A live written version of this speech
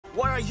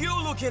are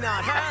you looking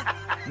at, huh?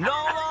 No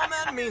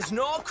lawman means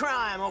no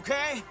crime,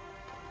 okay?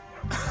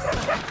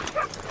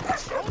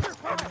 Hold your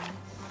fire!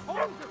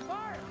 Hold your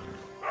fire!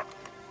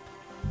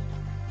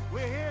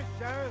 We're here,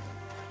 Sheriff.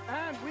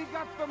 And we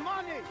got the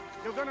money.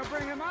 You're gonna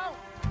bring him out?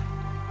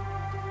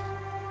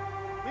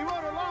 We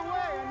rode a long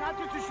way, and not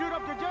just to shoot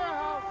up the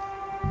jailhouse.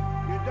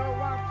 You don't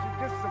want to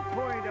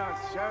disappoint us,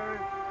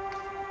 Sheriff.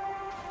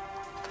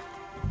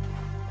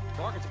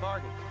 Bargain's a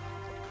bargain.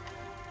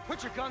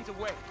 Put your guns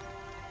away.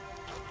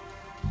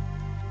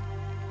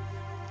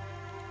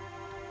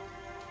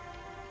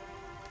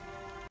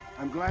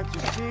 I'm glad to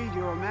see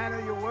you're a man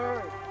of your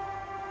word.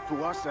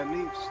 To us, at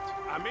least.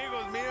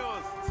 Amigos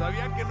míos,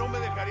 sabía que no me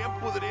dejarían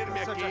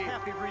pudrirme Such aquí. a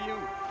happy reunion.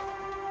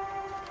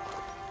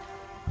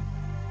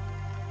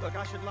 Look,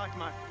 I should like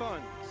my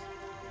funds,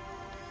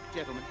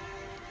 gentlemen.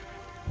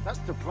 That's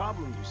the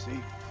problem, you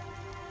see.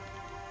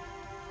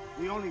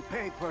 We only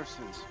pay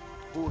persons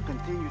who will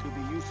continue to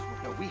be useful.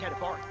 No, we had a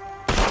bargain.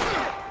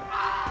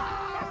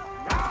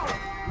 Now,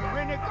 we're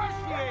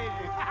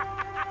renegotiating.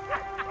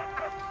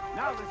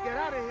 Now, let's get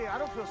out of here. I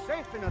don't feel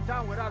safe in a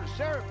town without a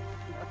sheriff.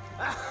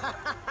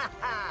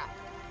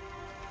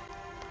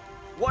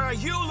 What are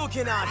you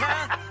looking at,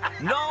 huh?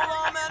 No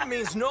lawman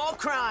means no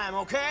crime,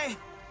 okay?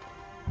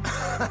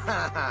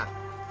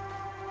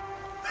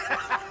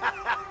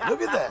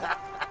 Look at that.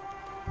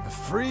 A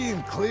free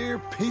and clear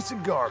piece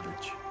of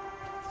garbage.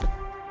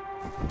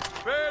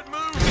 Bad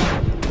move!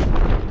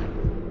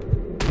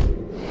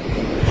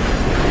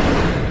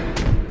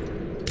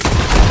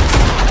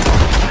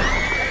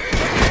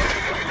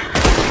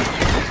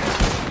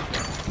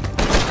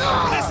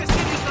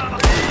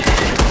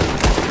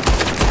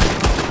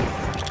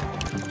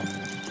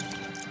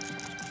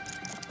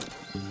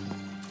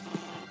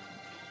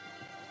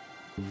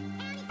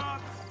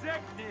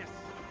 Sickness!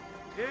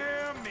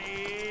 Hear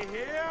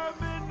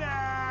me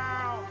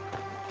now!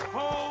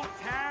 Whole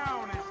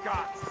town has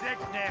got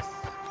sickness!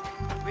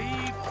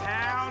 Leave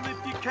town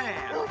if you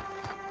can!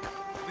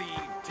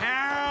 Leave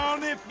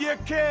town if you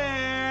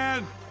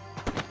can!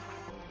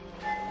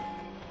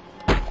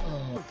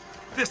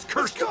 This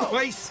cursed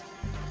place!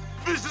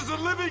 This is a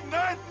living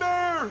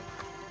nightmare!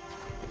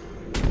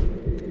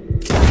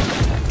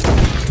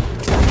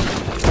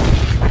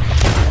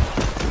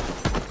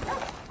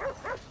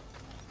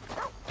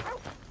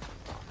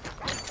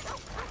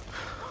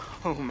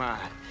 Oh my.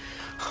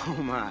 Oh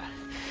my.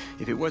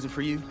 If it wasn't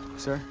for you,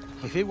 sir,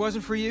 if it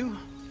wasn't for you,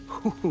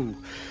 whoo,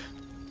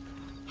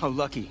 how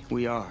lucky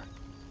we are.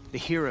 The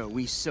hero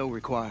we so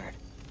required.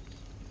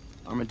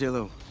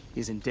 Armadillo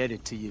is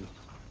indebted to you.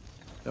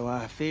 Though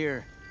I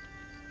fear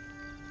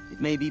it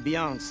may be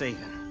beyond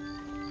saving.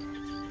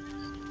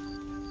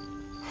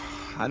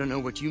 I don't know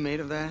what you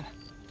made of that,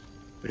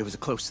 but it was a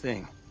close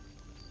thing.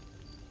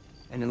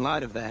 And in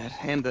light of that,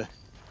 and the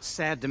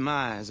sad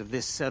demise of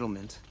this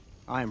settlement,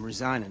 I am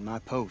resigning my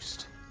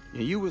post.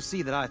 You will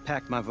see that I've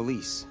packed my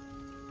valise,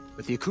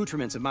 but the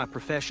accoutrements of my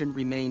profession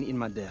remain in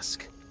my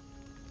desk.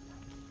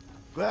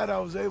 Glad I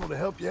was able to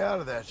help you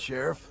out of that,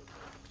 Sheriff.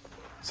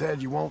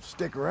 Sad you won't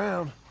stick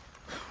around.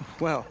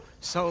 Well,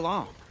 so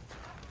long.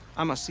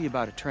 I must see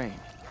about a train.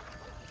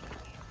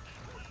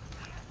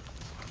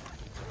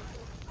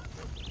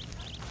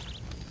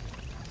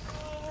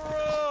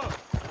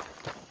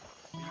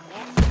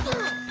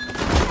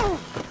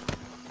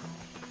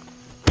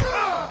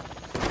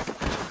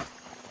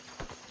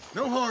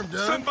 No harm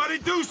done. Somebody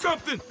do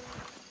something!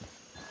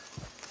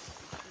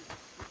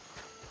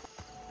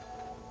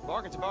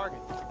 Bargain's a bargain.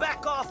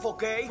 Back off,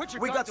 okay? Put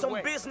your We got guns some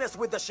away. business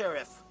with the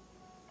sheriff.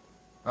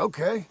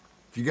 Okay.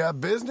 If you got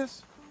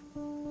business,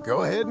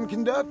 go ahead and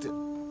conduct it.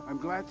 I'm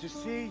glad to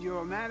see you're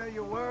a man of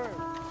your word.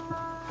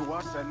 To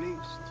us, at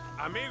least.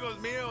 Amigos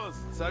míos,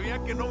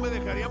 sabía que no me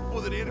dejarían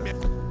pudrirme.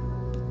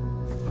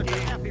 Such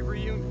a happy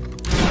reunion.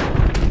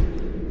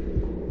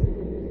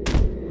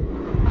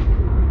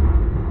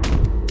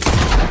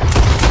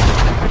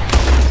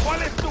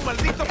 ¿Cuál es tu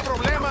maldito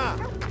problema?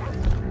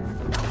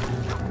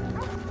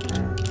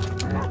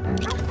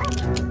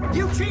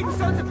 You cheating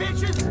sons of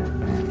bitches!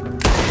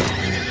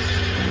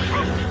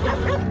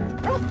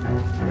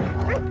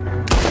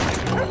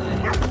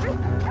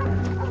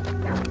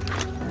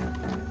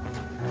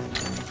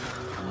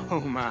 Oh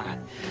my.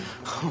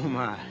 Oh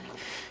my.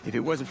 If it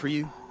wasn't for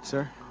you,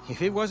 sir,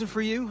 if it wasn't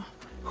for you,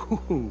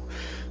 whoo,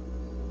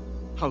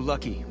 how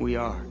lucky we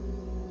are.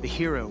 The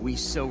hero we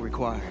so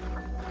required.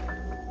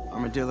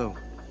 Armadillo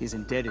is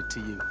indebted to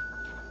you.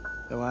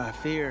 Though I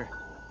fear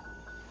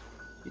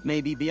it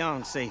may be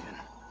beyond saving.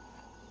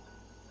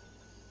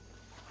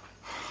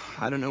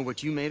 I don't know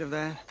what you made of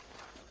that,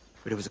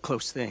 but it was a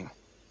close thing.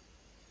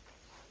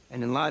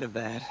 And in light of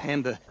that,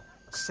 and the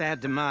sad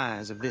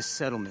demise of this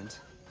settlement,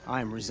 I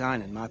am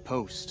resigning my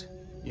post.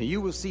 You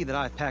will see that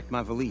I've packed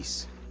my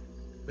valise,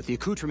 but the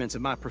accoutrements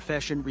of my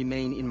profession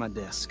remain in my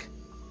desk.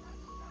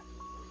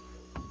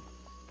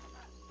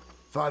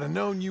 If I'd have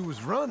known you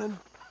was running,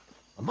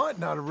 I might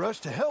not have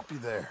rushed to help you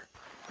there.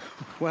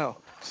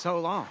 Well, so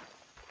long.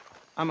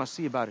 I must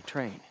see about a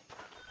train.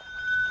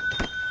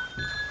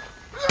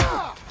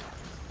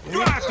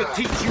 Do I have to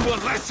teach you a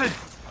lesson?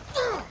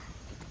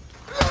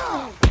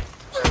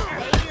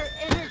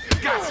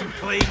 Got some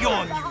plague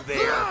on you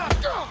there.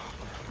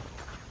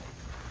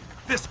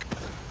 This...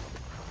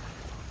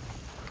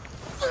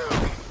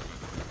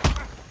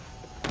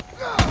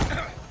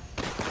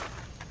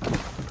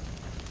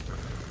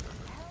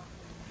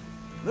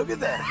 Look at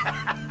that.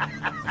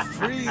 A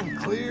free and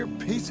clear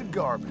piece of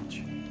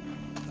garbage.